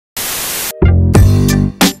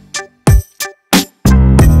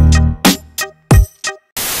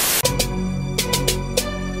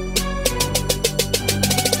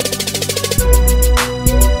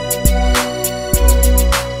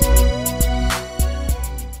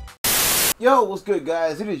Yo, what's good,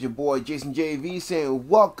 guys? It is your boy Jason JV saying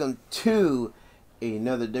welcome to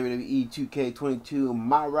another WWE 2K22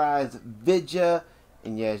 MyRISE video.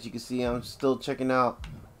 And yeah, as you can see, I'm still checking out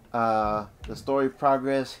the story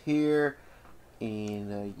progress here.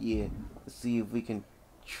 And yeah, let's see if we can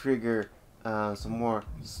trigger some more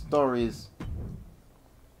stories.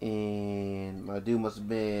 And my dude must have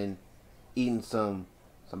been eating some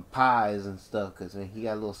pies and stuff, because he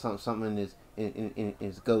got a little something in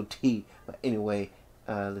his goatee. But anyway,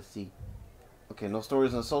 let's see. Okay, no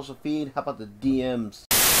stories on the social feed. How about the DMs?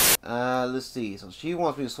 Let's see. So she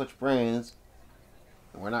wants me to switch brands.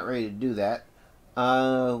 We're not ready to do that.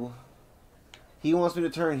 He wants me to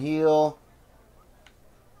turn heel.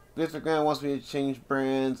 Instagram wants me to change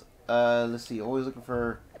brands. Let's see. Always looking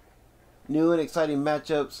for new and exciting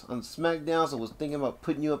matchups on SmackDown. So I was thinking about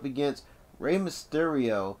putting you up against Rey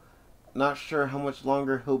Mysterio. Not sure how much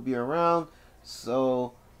longer he'll be around,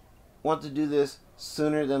 so want to do this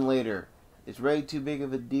sooner than later. Is Rey too big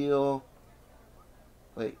of a deal?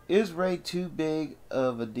 Wait, is Rey too big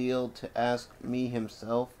of a deal to ask me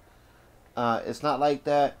himself? It's not like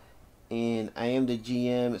that, and I am the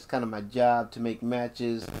GM. It's kind of my job to make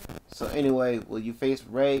matches. So anyway, will you face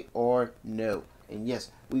Rey or no? And yes,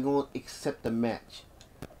 we won't accept the match.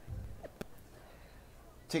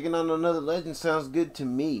 Taking on another legend sounds good to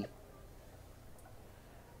me.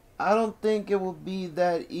 I don't think it will be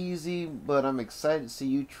that easy, but I'm excited to see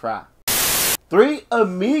you try. 3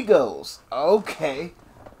 amigos. Okay.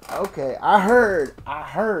 I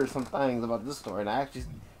heard some things about this story, and I actually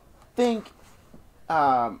think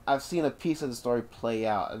I've seen a piece of the story play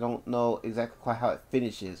out. I don't know exactly quite how it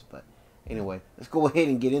finishes, but anyway, let's go ahead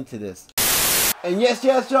and get into this. And yes,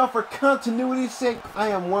 y'all, for continuity's sake, I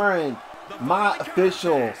am wearing my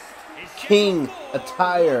official King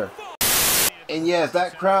attire. And yes,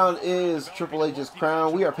 that crown is Triple H's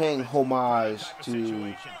crown. We are paying homage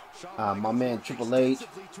to my man Triple H,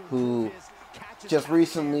 who just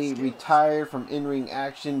recently retired from in-ring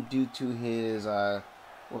action due to his,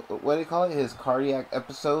 what do you call it? His cardiac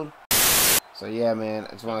episode. So yeah, man,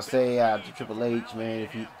 I just want to say to Triple H, man,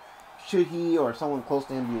 should he or someone close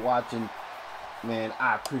to him be watching, man,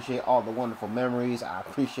 I appreciate all the wonderful memories. I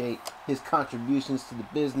appreciate his contributions to the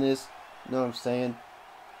business. You know what I'm saying?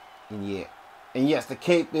 And yeah. And yes, the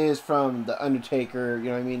cape is from the Undertaker. You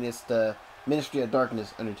know what I mean? It's the Ministry of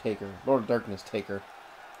Darkness Undertaker. Lord of Darkness Taker.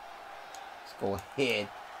 Let's go ahead.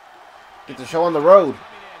 Get the show on the road.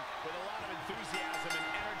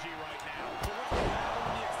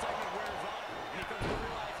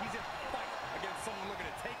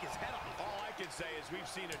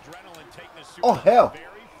 Oh hell!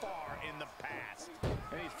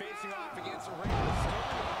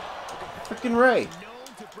 Freaking Rey!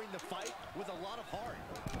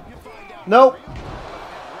 Nope.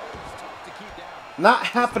 Not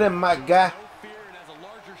happening, my guy.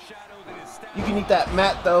 You can eat that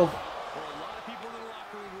mat though.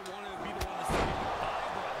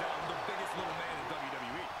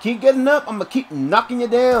 Keep getting up. I'm gonna keep knocking you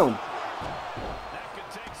down.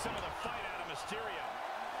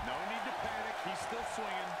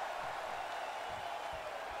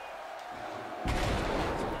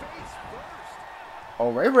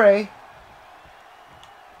 Oh, Rey.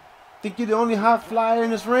 Think you're the only high flyer in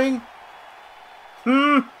this ring?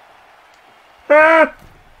 Ah,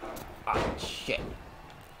 oh, shit.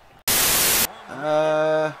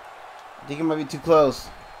 I think it might be too close.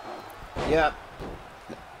 Yep.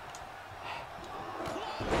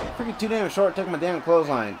 Freaking too damn short, taking my damn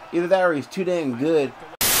clothesline. Either that or he's too damn good.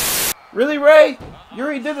 Really, Rey? You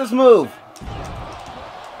already did this move.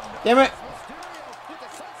 Damn it.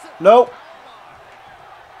 Nope.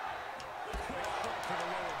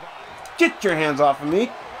 Get your hands off of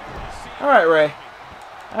me. Alright, Rey.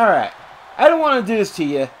 Alright. I don't want to do this to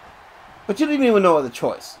you, but you didn't even know other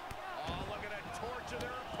choice.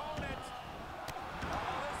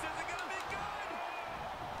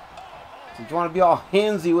 So you want to be all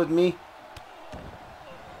handsy with me?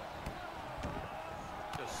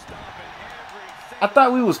 I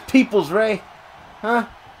thought we was peoples, Rey. Huh?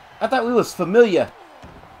 I thought we was familiar.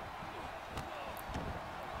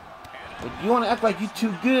 But you want to act like you're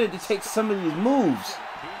too good to take some of these moves.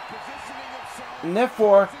 And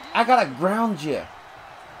therefore, I gotta ground you.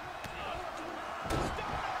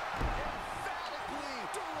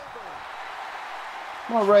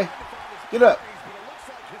 Come on, Rey. Get up.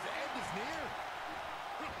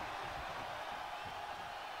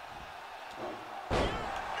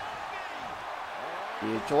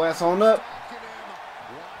 Get your ass on up.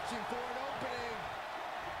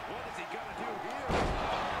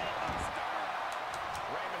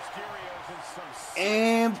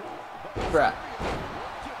 And Bruh.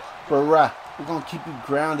 Bruh. We're gonna keep you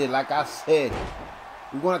grounded, like I said.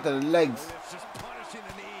 We're going after the legs.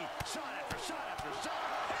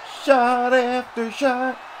 Shot after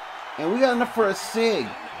shot. And we got enough for a SIG.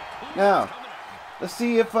 Now, let's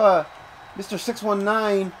see if Mr.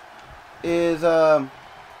 619 is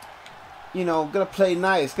you know, gonna play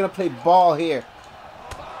nice, gonna play ball here.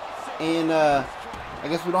 And I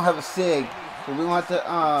guess we don't have a SIG, so we're gonna have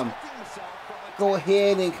to go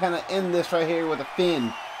ahead and kind of end this right here with a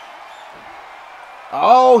fin.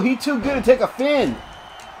 Oh, he too good to take a fin.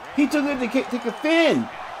 He too good to take a fin.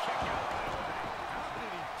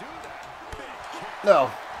 No.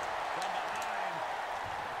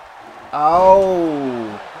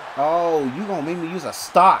 Oh, you gonna make me use a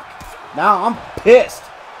stock. Now I'm pissed.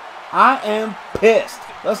 I am pissed.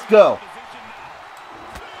 Let's go.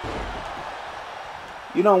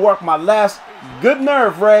 You don't work my last good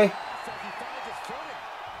nerve, Ray.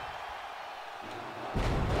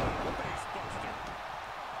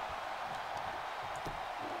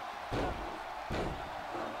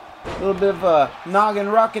 A little bit of noggin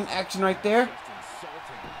rocking action right there.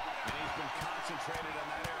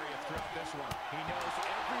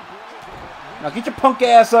 Now get your punk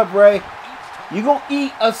ass up, Ray. You gonna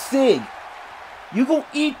eat a SIG. You gonna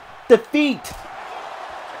eat defeat.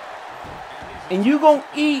 And you gonna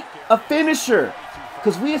eat a finisher.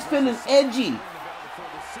 Because we is feeling edgy.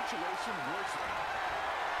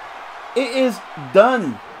 It is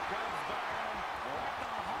done.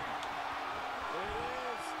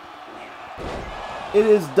 It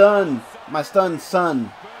is done, my stunned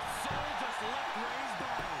son.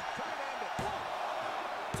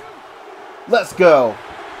 Let's go.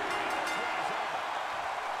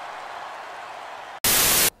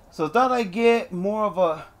 So thought I'd get more of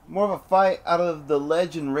a fight out of the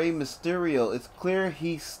legend Rey Mysterio. It's clear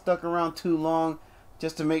he stuck around too long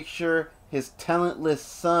just to make sure his talentless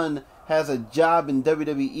son has a job in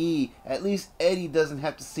WWE. At least Eddie doesn't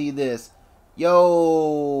have to see this.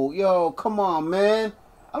 Yo, come on, man.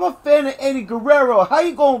 I'm a fan of Eddie Guerrero. How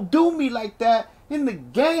you gonna do me like that in the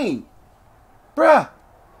game? Bruh.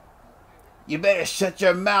 You better shut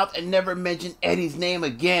your mouth and never mention Eddie's name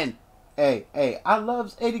again. Hey, I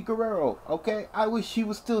loves Eddie Guerrero, okay? I wish he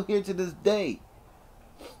was still here to this day.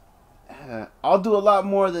 I'll do a lot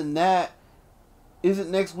more than that.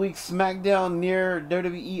 Isn't next week's SmackDown near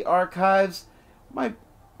WWE archives? Might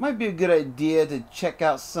be a good idea to check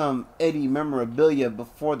out some Eddie memorabilia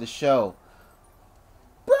before the show.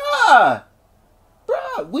 Bruh,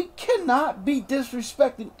 we cannot be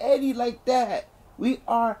disrespecting Eddie like that. We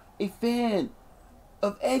are a fan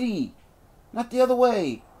of Eddie, not the other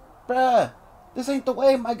way. Bruh, this ain't the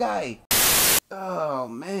way, my guy. Oh,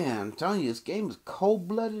 man, I'm telling you, this game is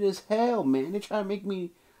cold-blooded as hell, man. They try to make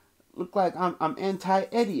me look like I'm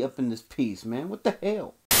anti-Eddie up in this piece, man. What the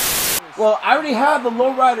hell? Well, I already have the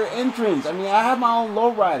lowrider entrance. I mean, I have my own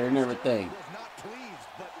lowrider and everything.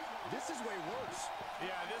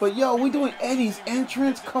 But, yo, we doing Eddie's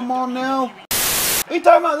entrance? Come on now. What are you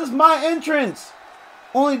talking about? This is my entrance.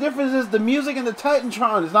 Only difference is the music and the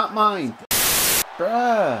Titantron is not mine.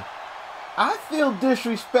 Bruh. I feel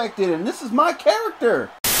disrespected, and this is my character.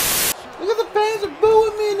 Look at the fans are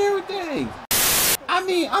booing me and everything. I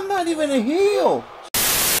mean, I'm not even a heel.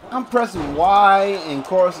 I'm pressing Y, and of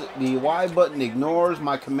course, the Y button ignores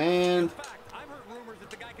my command.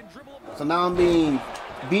 So now I'm being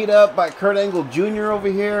beat up by Kurt Angle Jr. over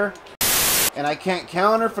here. And I can't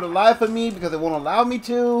counter for the life of me because it won't allow me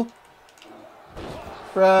to.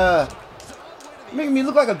 Bruh. You're making me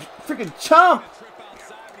look like a freaking chump.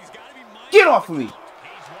 Get off of me.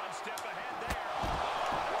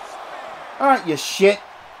 Alright, you shit.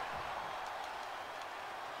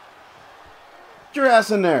 Get your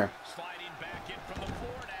ass in there.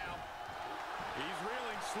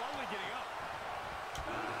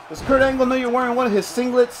 Does Kurt Angle know you're wearing one of his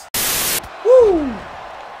singlets? Woo!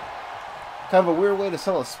 Kind of a weird way to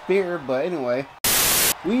sell a spear, but anyway.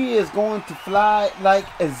 We is going to fly like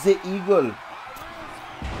a eagle.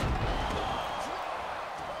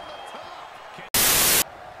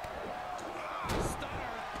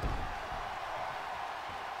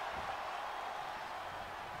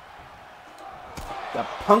 The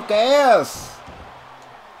punk ass.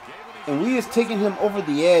 And we is taking him over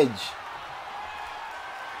the edge.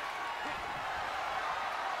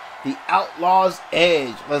 The Outlaw's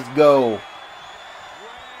Edge. Let's go.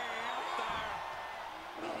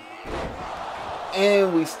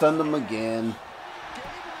 And we stunned him again.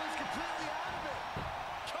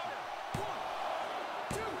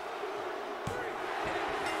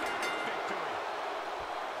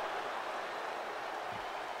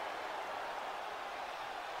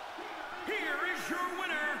 is your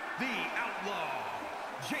winner, the Outlaw,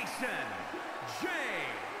 Jason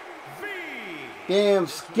J.V. Damn,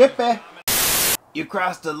 Skippy. You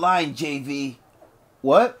crossed the line, JV.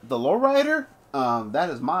 What? The lowrider? That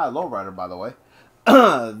is my lowrider, by the way.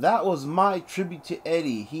 That was my tribute to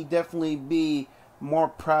Eddie. He definitely be more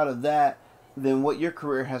proud of that than what your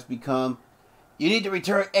career has become. You need to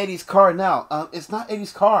return Eddie's car now. It's not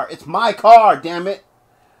Eddie's car. It's my car, damn it.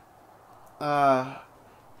 Or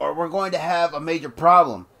we're going to have a major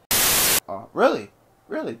problem. Really?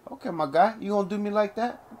 Really? Okay, my guy. You gonna do me like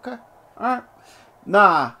that? Okay. Alright.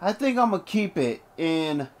 Nah, I think I'm gonna keep it.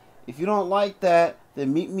 And if you don't like that,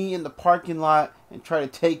 then meet me in the parking lot and try to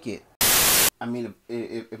take it. I mean,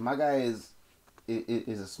 if my guy is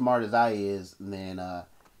as smart as I is, then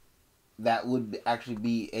that would actually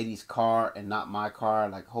be Eddie's car and not my car.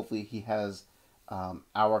 Like, hopefully he has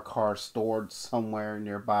our car stored somewhere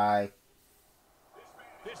nearby.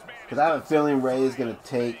 Because I have a feeling Ray is going to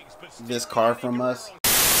take this car from us.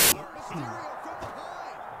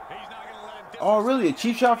 Oh, really? A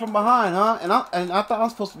cheap shot from behind, huh? And I thought I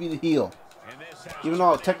was supposed to be the heel. Even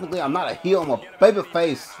though technically I'm not a heel, I'm a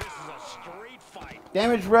babyface.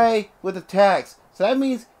 Damage Ray with attacks. So that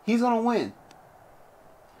means he's going to win.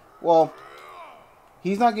 Well,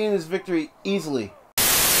 he's not getting this victory easily.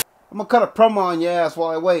 I'm going to cut a promo on your ass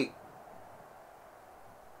while I wait.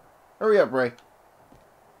 Hurry up, Ray.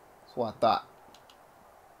 That's what I thought.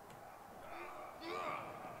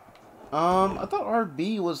 I thought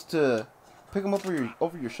RB was to pick him up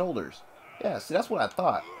over your shoulders. Yeah, see, that's what I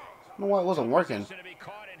thought. I don't know why it wasn't working.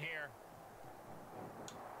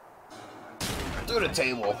 Through the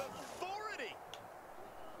table.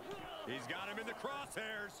 He's got him in the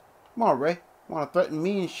crosshairs. Come on, Ray. Want to threaten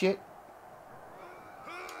me and shit?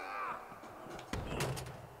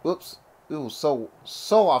 Whoops. It was so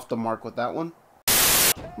off the mark with that one.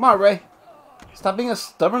 Come on, Ray. Stop being a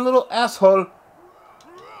stubborn little asshole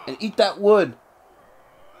and eat that wood.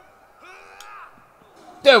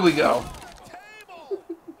 There we go.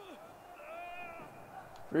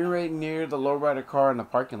 Free rate near the lowrider car in the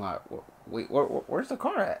parking lot. Wait, where's the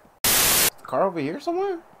car at? Is the car over here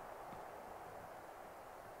somewhere?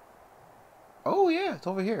 Oh yeah, it's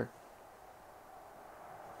over here.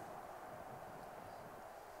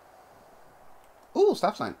 Ooh,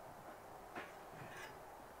 stop sign.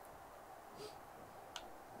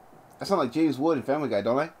 I sound like James Wood in Family Guy,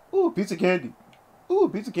 don't I? Ooh, piece of candy. Ooh,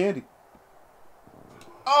 piece of candy.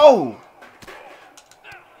 Oh!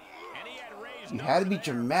 You had to be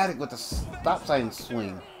dramatic with the stop sign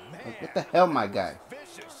swing. Like, what the hell, my guy?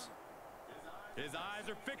 His eyes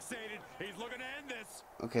are fixated. He's looking to end this.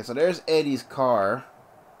 Okay, so there's Eddie's car.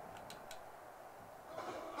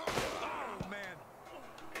 Oh, man.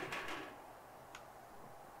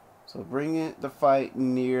 So bring it the fight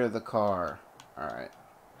near the car. Alright.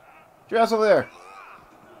 Get your ass over there.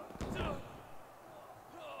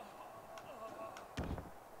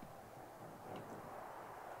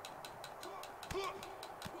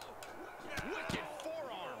 Wicked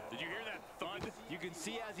forearm. Did you hear that thud? You can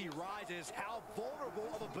see as he rises how vulnerable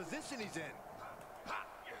of a position he's in.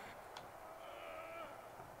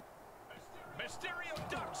 Mysterio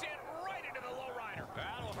ducks in right into the lowrider.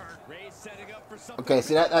 That'll hurt. Ray's setting up for something. Okay,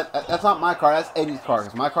 see that's not my car. That's Eddie's car.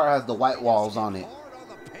 Cause my car has the white walls on it.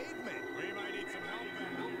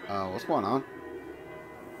 What's going on?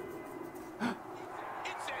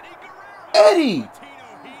 Eddie!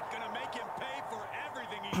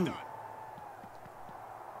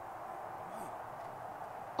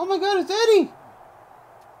 Oh my God, it's Eddie!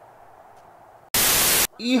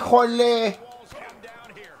 Híjole!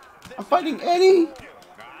 I'm fighting Eddie!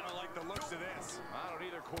 I don't like the looks of this. I don't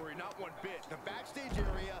either, Corey. Not one bit. The backstage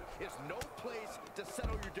area is no place to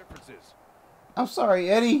settle your differences. I'm sorry,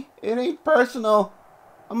 Eddie. It ain't personal.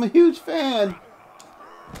 I'm a huge fan.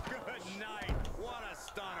 Good night. What a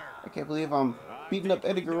stunner. I can't believe I'm beating up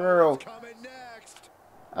Eddie Guerrero. Coming next.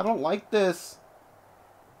 I don't like this.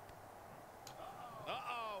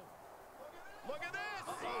 Uh-oh. Look at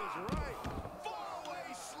this. He was right.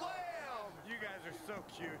 Fallaway slam. You guys are so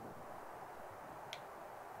cute.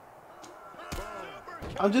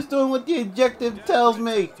 I'm just doing what the objective tells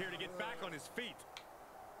me. Here to get back on his feet.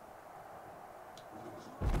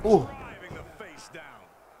 Ooh. Driving the face down.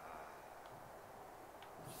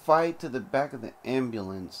 Fight to the back of the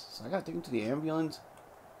ambulance. So I gotta take him to the ambulance.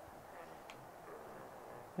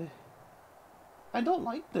 I don't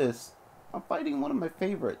like this. I'm fighting one of my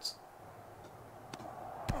favorites.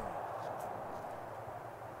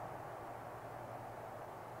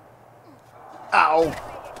 Ow!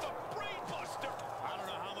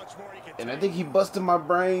 And I think he busted my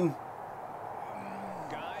brain.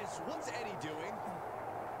 Guys, what's Eddie doing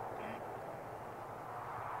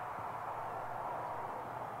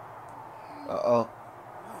Uh-oh.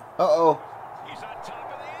 Uh-oh. He's on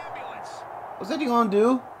top of the ambulance. What's Eddie gonna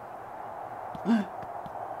do?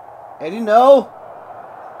 Eddie, no!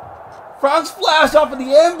 Frog splash off of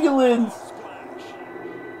the ambulance! Splash.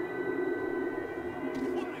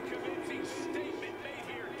 What a convincing statement made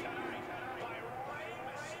here tonight by Rey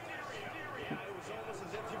Mysterio. It was almost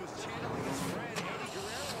as if he was channeling his friend Eddie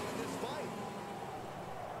Guerrero in this fight.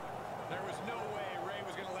 There was no way Rey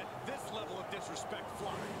was going to let this level of disrespect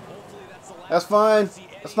fly. Hopefully that's the last. That's fine.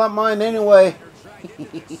 That's not mine anyway.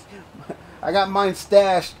 I got mine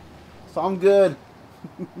stashed, so I'm good.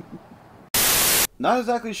 Not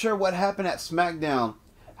exactly sure what happened at SmackDown.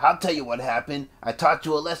 I'll tell you what happened. I taught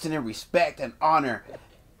you a lesson in respect and honor.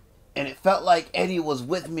 And it felt like Eddie was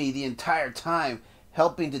with me the entire time,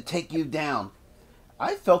 helping to take you down.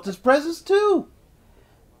 I felt his presence too.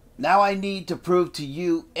 Now I need to prove to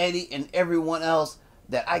you, Eddie, and everyone else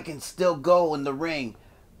that I can still go in the ring.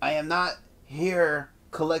 I am not here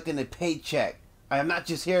collecting a paycheck. I am not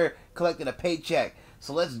just here collecting a paycheck.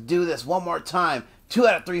 So let's do this one more time. 2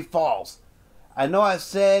 out of 3 falls. I know I've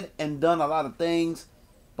said and done a lot of things,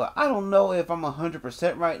 but I don't know if I'm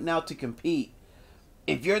 100% right now to compete.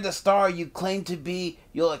 If you're the star you claim to be,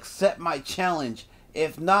 you'll accept my challenge.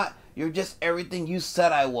 If not, you're just everything you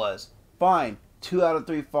said I was. Fine, 2 out of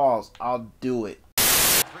 3 falls. I'll do it. 3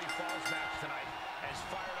 falls match tonight, as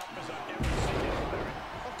fired up as I've ever seen him.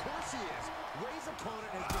 Of course he is. Rey's opponent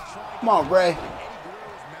has been trying Come on, Rey. Eddie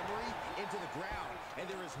Guerrero's memory into the ground, and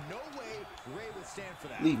there is no way Rey would stand for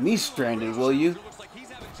that. Leave me stranded, will you? Looks like he's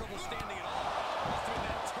having trouble standing at all. Must have been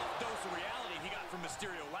that tough dose of reality he got from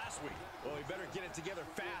Mysterio last week. Well, he better get it together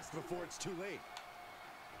fast before it's too late.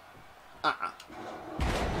 Facebuster.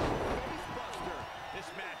 This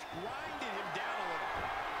match grinded him down a little.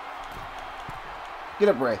 Get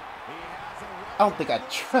up, Rey. He has a I don't think I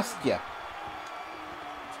trust you.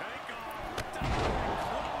 take on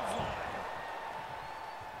clothesline.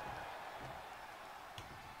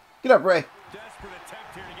 Get up, Rey. Desperate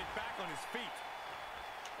attempt here to get back on his feet.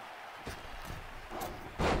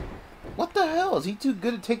 What the hell? Is he too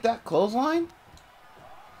good to take that clothesline?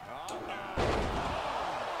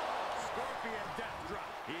 Scorpion death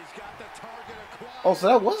drop. He's got the target acquired. Oh, so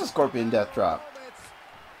that was a Scorpion death drop.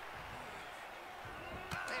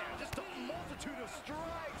 Man, just a multitude of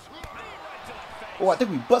strikes. Knee right to the face. Oh, I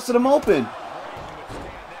think we busted him open. Rey can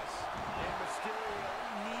withstand this. And Mysterio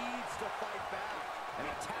needs to fight back. And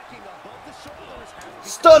attacking above the shoulders has become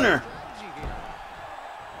Stunner. a strategy here.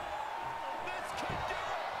 This could do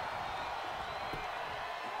it.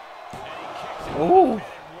 And he kicks it Ooh.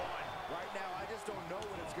 out and one. Right now, I just don't know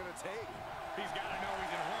what it's going to take. He's got to know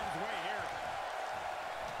he's in harm's way here.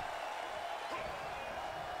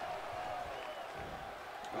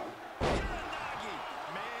 Uranagi.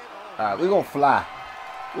 Man, oh, All right, we're going to fly.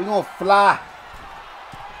 We're going to fly.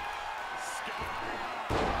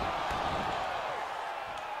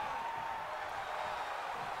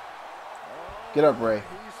 Get up, Rey.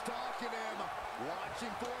 he's stalking him. Watching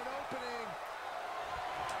for an opening.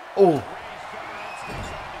 Oh, Rey's better instincts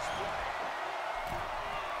on display.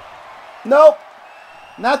 nope.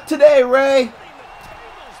 Not today, Rey. Putting the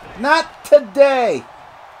tables down. Not today.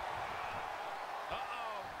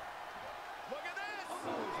 Uh-oh. Look at this.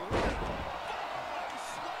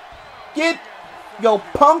 Get your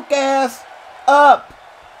punk ass up.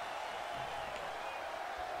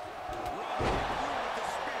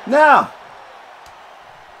 Now,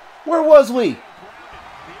 where was we?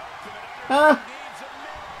 Huh?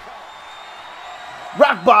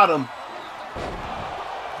 Rock bottom.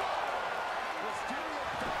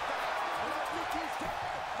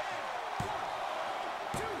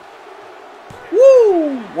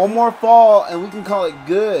 Woo! One more fall and we can call it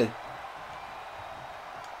good.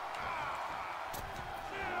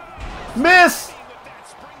 Miss!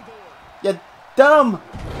 You dumb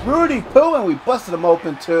Rudy Poo, and we busted him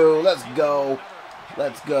open too. Let's go.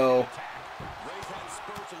 Let's go. Rey's had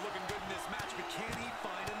spurts of looking good in this match, but can he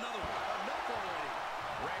find another one? Enough already.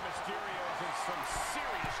 Rey Mysterio is in some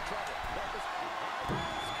serious trouble.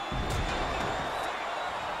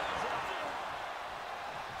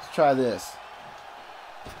 Let's try this.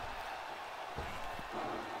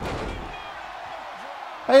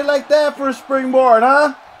 How you like that for a springboard,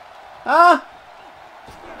 huh? Huh?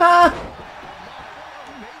 Huh?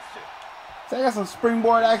 So I got some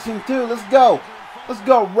springboard action too. Let's go. Let's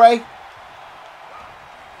go, Rey.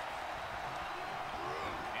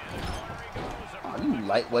 Oh, you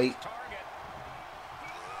lightweight.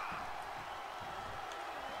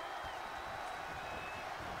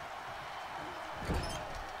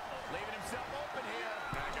 Leaving himself open here.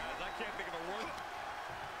 Guys, I can't think of a word.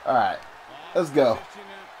 All right. Let's go.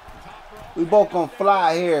 Top rope. We both gonna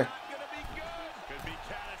fly here.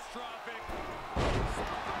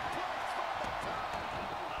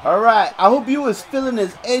 All right. I hope you was feeling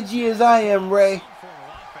as edgy as I am, Ray.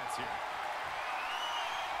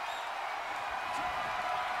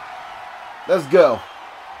 Let's go.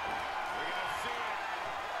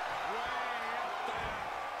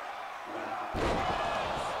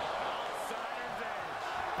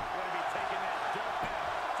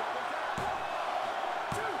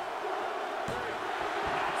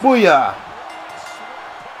 Booyah!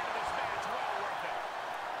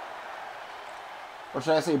 Or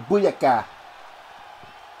should I say booyaka?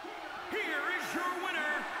 Here is your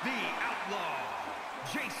winner, the Outlaw,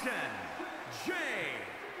 Jason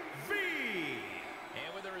J.V.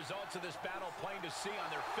 And with the results of this battle plain to see on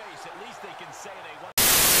their face, at least they can say they won.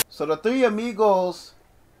 So the Three Amigos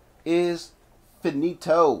is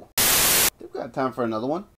finito. We've got time for another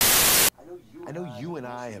one. I know you and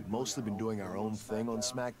I have mostly been doing our own thing on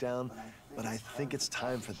SmackDown, but I think it's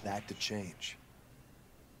time for that to change.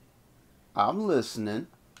 I'm listening.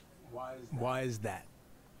 Why is that?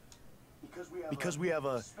 Because we have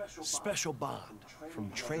a special bond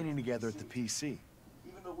from training together at the PC.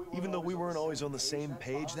 Even though we weren't always on the same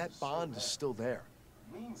page, that bond is still there.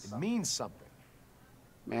 It means something.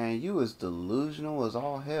 Man, you as delusional as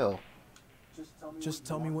all hell. Just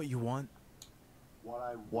tell me what you want.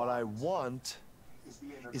 What I want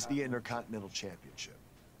is the Intercontinental Championship.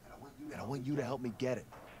 And I want you to help me get it.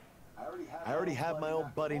 I already have my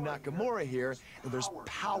old buddy Nakamura here, and there's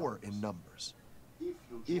power in numbers.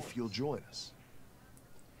 If you'll join us.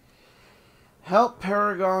 Help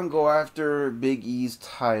Paragon go after Big E's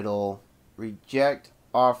title. Reject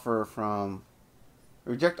offer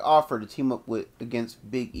to team up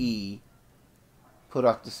against Big E. Put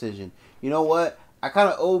off decision. You know what? I kind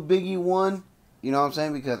of owe Big E one. You know what I'm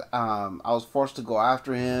saying? Because I was forced to go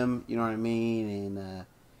after him. You know what I mean? And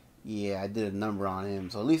yeah, I did a number on him.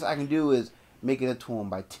 So at least I can do is make it up to him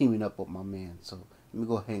by teaming up with my man. So let me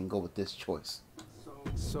go ahead and go with this choice.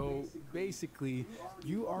 So basically,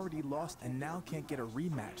 you already lost and now can't get a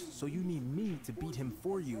rematch. So you need me to beat him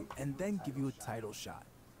for you and then give you a title shot.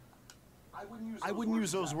 I wouldn't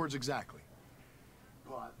use those words exactly.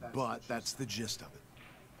 But that's the gist of it.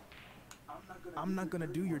 I'm not gonna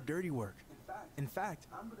do your dirty work. In fact,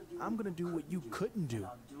 I'm gonna do what you couldn't do,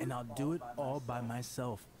 and I'll do it all by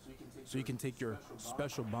myself. So you can take your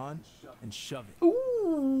special bond and shove it.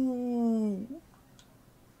 Ooh.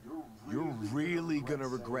 You're really gonna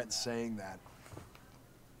regret saying that.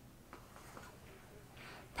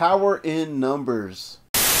 Power in numbers.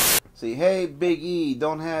 See, hey, Big E,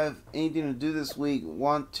 don't have anything to do this week.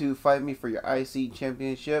 Want to fight me for your IC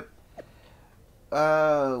championship?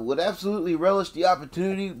 Would absolutely relish the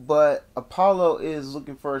opportunity, but Apollo is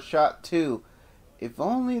looking for a shot too. If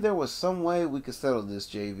only there was some way we could settle this,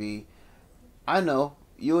 JV. I know,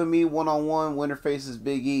 you and me one-on-one, winner faces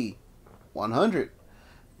Big E. 100.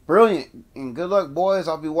 Brilliant, and good luck, boys.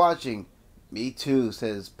 I'll be watching. Me too,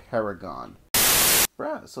 says Paragon.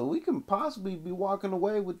 Bruh, so we can possibly be walking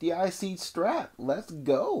away with the IC strap. Let's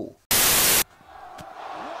go.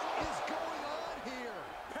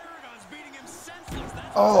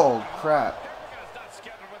 Oh, crap.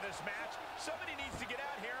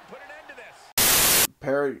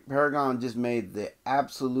 Paragon just made the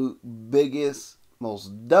absolute biggest,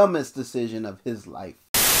 most dumbest decision of his life.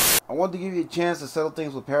 I want to give you a chance to settle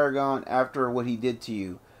things with Paragon after what he did to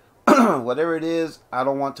you. Whatever it is, I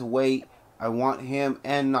don't want to wait. I want him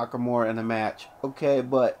and Nakamura in a match. Okay,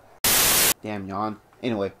 but... Damn, yawn.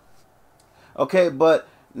 Anyway. Okay, but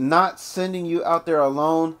not sending you out there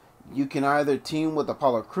alone. You can either team with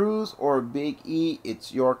Apollo Crews or Big E.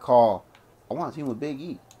 It's your call. I want to team with Big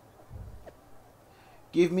E.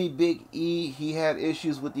 Give me Big E. He had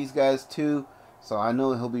issues with these guys too, so I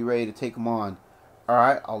know he'll be ready to take them on.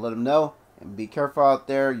 Alright, I'll let him know. And be careful out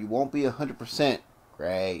there. You won't be 100%.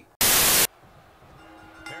 Great.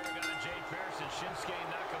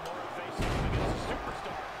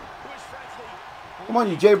 Come on,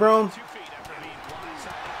 you J-Brown.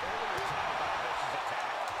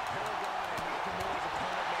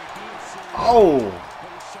 Oh.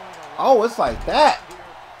 Oh, it's like that.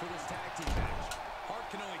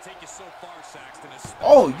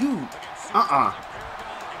 Oh, you. Oh.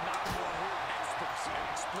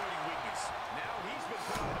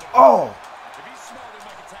 Oh,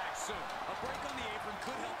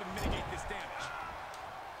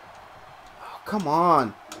 come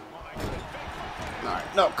on. All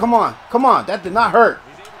right, no, come on. Come on. That did not hurt.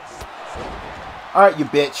 All right, you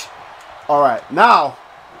bitch. All right, now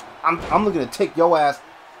I'm looking to take your ass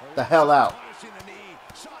the hell out.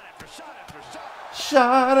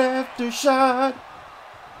 Shot after shot.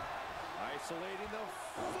 Isolating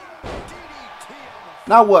the DDT on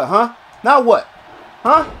Now what, huh? Now what?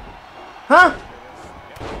 Huh? Huh?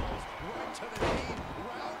 right to the knee.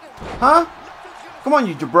 Round Huh? Come on,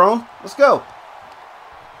 you jabron. Let's go.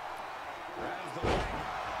 grabs the leg.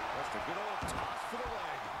 That's a good old toss for the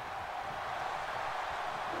leg.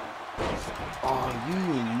 Oh, you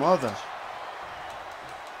mother.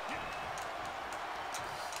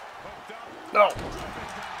 No.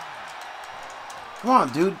 Come on,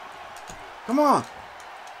 dude. Come on.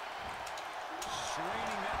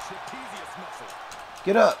 Straining that trapezius muscle.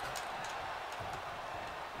 Get up.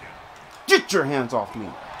 Get your hands off me.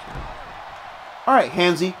 All right,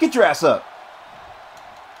 Handsy, get your ass up.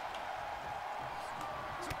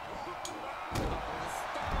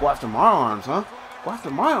 Go after my arms, huh? Go after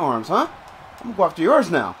my arms, huh? I'm gonna go after yours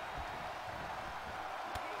now.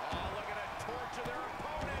 Oh, look at that torture their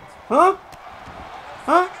opponents. Huh?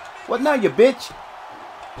 Huh? What now, you bitch?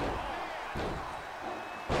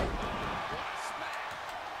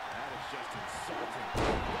 That is just insulting.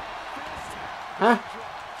 Huh?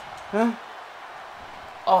 Huh?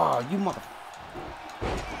 Oh, you mother...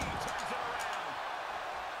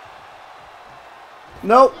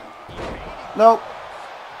 Nope. Nope.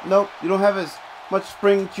 Nope. You don't have as much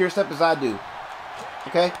spring to your step as I do.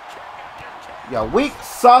 Okay? You weak,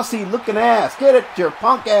 saucy looking ass. Get it, your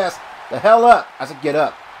punk ass the hell up. I said get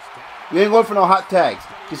up. You ain't going for no hot tags.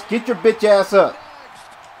 Just get your bitch ass up.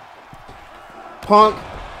 Punk.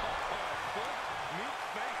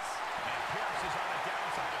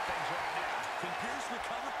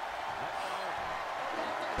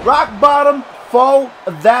 Rock bottom, foe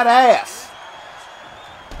of that ass.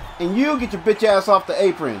 And you get your bitch ass off the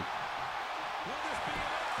apron.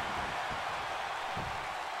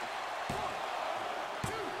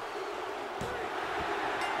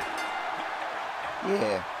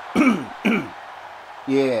 Yeah.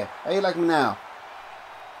 Yeah. How you like me now?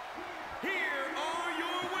 Here are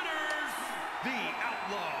your winners, the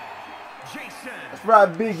Outlaw, Jason. That's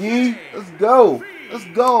right, Big E. Let's go. Let's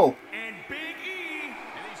go. And Big E. And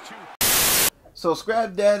these two. So,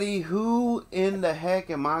 Scrap Daddy, who in the heck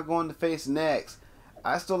am I going to face next?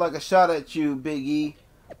 I still like a shot at you, Big E.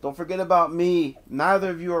 Don't forget about me. Neither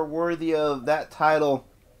of you are worthy of that title.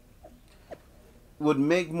 Would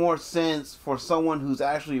make more sense for someone who's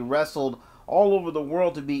actually wrestled all over the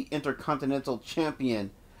world to be Intercontinental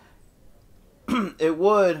Champion. It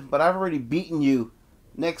would, but I've already beaten you.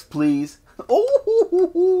 Next, please.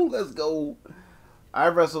 Oh, let's go.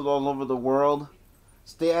 I've wrestled all over the world.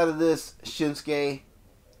 Stay out of this, Shinsuke.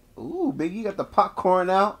 Ooh, Biggie got the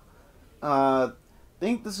popcorn out.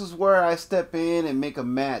 Think this is where I step in and make a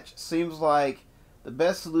match. Seems like the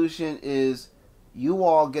best solution is you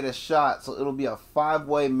all get a shot, so it'll be a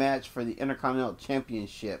 5-way match for the Intercontinental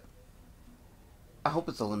Championship. I hope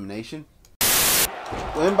it's elimination.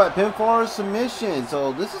 Win by pinfall or submission.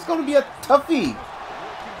 So this is going to be a toughie.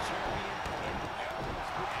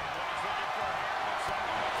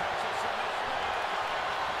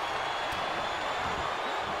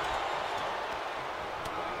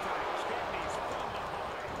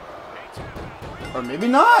 Or maybe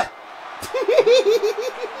not.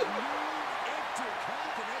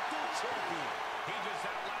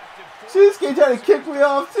 Shinsuke tried to kick me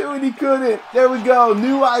off too and he couldn't. There we go.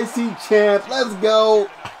 New IC champ. Let's go.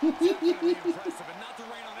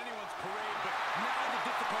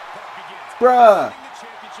 Bruh.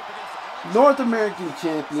 North American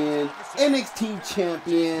champion. NXT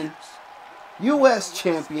champion. US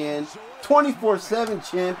champion.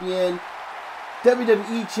 24/7 champion.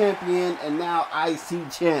 WWE champion. And now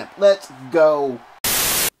IC champ. Let's go.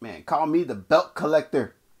 Man, call me the belt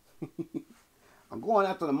collector. I'm going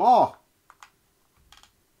after them all.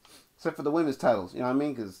 Except for the women's titles, you know what I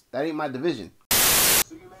mean? Because that ain't my division.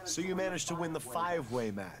 So you managed to win the 5-way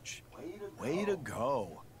match. Way to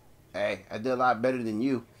go. Hey, I did a lot better than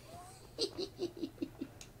you.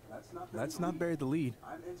 Let's not bury the lead.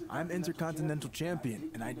 I'm Intercontinental Champion,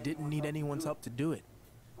 and I didn't need anyone's help to do it.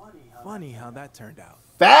 Funny how that turned out.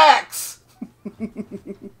 Facts!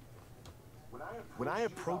 When I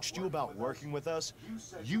approached you about working with us,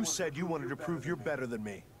 you said you wanted to prove you're better than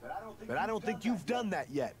me. But I don't think you've done that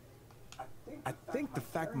yet. I think the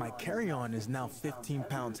fact my carry-on is now 15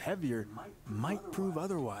 pounds heavier might prove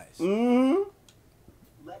otherwise. Mm-hmm.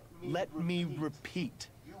 Let me repeat.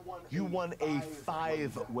 You won a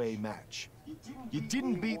 5-way match. You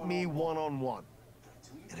didn't beat me one-on-one.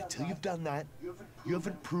 And until you've done that, you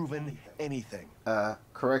haven't proven anything.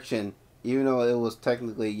 Correction. Even though it was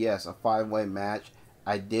technically, yes, a 5-way match,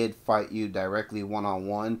 I did fight you directly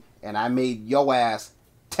one-on-one, and I made yo ass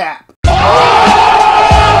tap.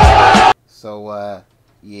 So,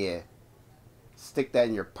 yeah. Stick that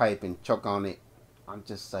in your pipe and choke on it. I'm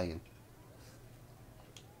just saying.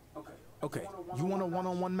 Okay, you want a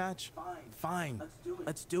one-on-one match? Fine,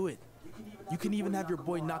 let's do it. You can even have your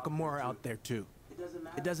boy Nakamura out there too.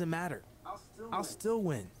 It doesn't matter. I'll still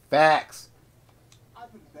win. Facts.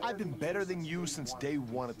 I've been better than you since day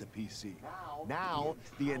one at the PC. Now,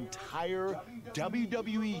 the entire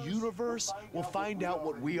WWE universe will find out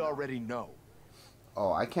what we already know.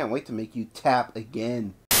 Oh, I can't wait to make you tap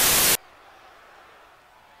again.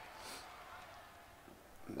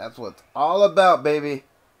 That's what it's all about, baby.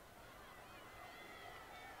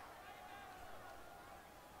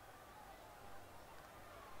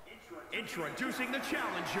 Introducing the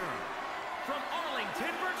challenger from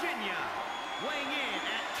Arlington, Virginia, weighing in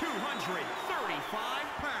at 235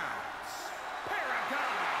 pounds,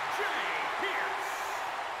 Paragon J. Pierce.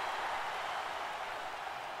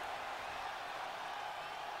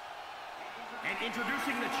 And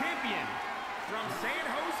introducing the champion from San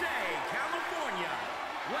Jose, California,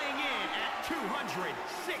 weighing in at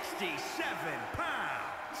 267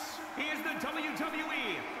 pounds. He is the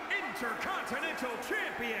WWE Intercontinental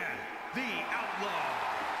Champion, the Outlaw,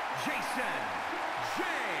 Jason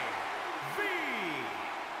J.V.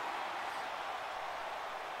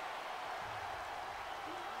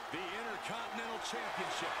 The Intercontinental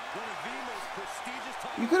Championship, one of the most prestigious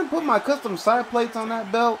titles. You couldn't put my custom side plates on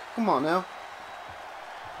that belt? Come on now.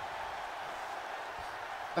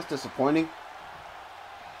 That's disappointing.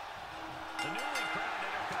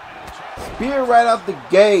 Spear right out the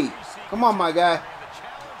gate. Come on, my guy.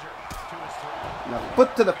 Now,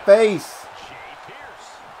 foot to the face.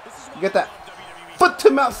 You get that foot to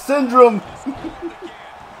mouth syndrome.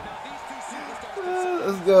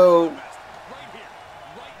 Let's go.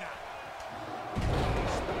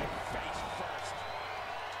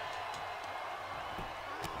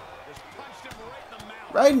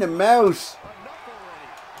 Right in the mouth.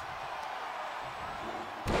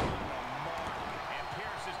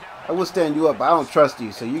 I will stand you up, but I don't trust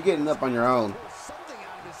you, so you're getting up on your own.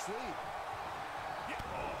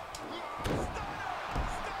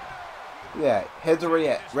 Yeah, head's already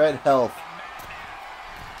at red health.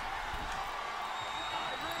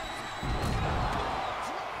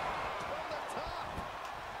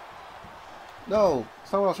 No,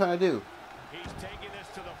 that's not what I was trying to do. He's taking this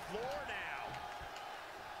to the floor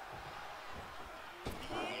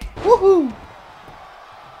now. Woohoo!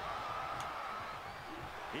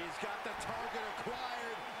 He's got the target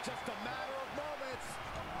acquired. Just a matter of moments.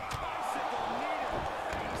 Bicycle knee to the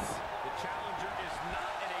face. The challenger is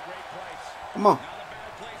not in a great place. Come on. Not a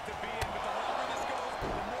bad place to be in, but the longer this goes,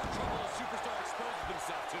 the more trouble the superstar exposes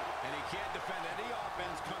himself to. And he can't defend any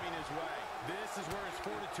offense coming his way. This is where his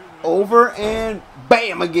fortitude will... Over and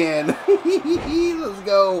bam again. Let's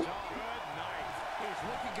go.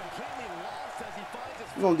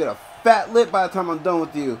 You're going to get a fat lip by the time I'm done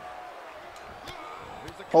with you.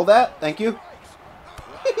 Hold that. Thank you.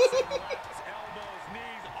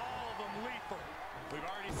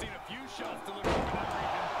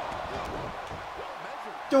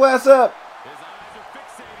 Get your ass up.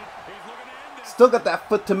 Still got that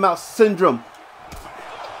foot to mouth syndrome.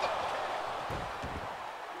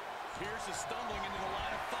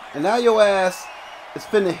 And now your ass is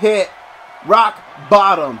finna hit rock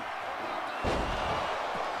bottom.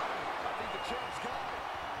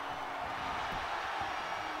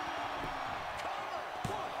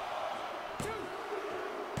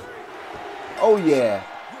 Oh yeah.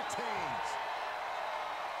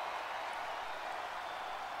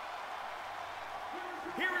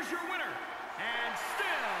 Here is your winner, and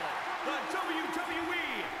still the WWE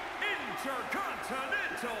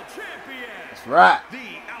Intercontinental Champion. That's right.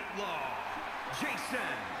 The Outlaw,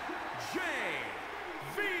 Jason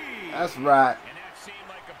J.V. That's right.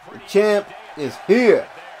 The champ is here.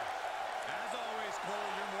 As always, Cole,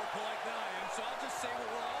 you're more polite than I am, so I'll just say what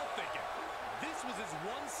we're all thinking. This was as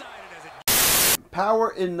one-sided as it...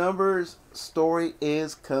 Power in Numbers story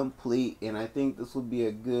is complete, and I think this will be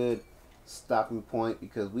a good stopping point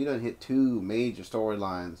because we done hit 2 major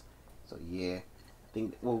storylines. So yeah, I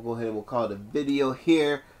think we'll go ahead and we'll call it a video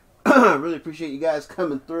here. Really appreciate you guys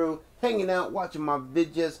coming through, hanging out, watching my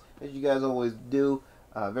videos as you guys always do.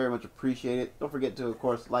 Very much appreciate it. Don't forget to, of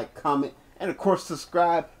course, like, comment, and of course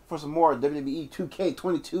subscribe for some more WWE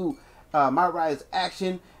 2K22 MyRISE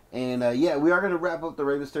action. And yeah, we are going to wrap up the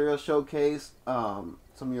Rey Mysterio showcase. Some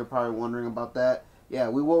of you are probably wondering about that. Yeah,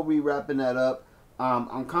 we will be wrapping that up.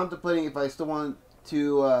 I'm contemplating if I still want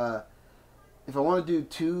to, if I want to do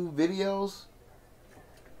 2 videos,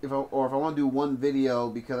 or if I want to do 1 video,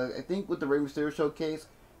 because I think with the Rey Mysterio showcase,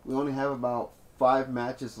 we only have about 5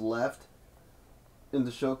 matches left. in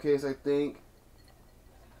the showcase, I think.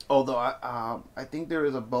 Although I think there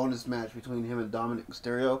is a bonus match between him and Dominic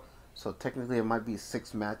Mysterio, so technically it might be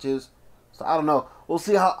 6 matches. So I don't know. We'll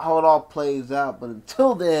see how it all plays out. But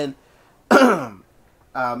until then,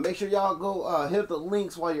 make sure y'all go hit up the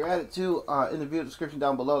links while you're at it too in the video description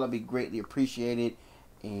down below. That'd be greatly appreciated.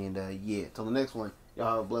 And yeah, till the next one,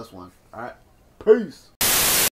 y'all have a blessed one. All right, peace.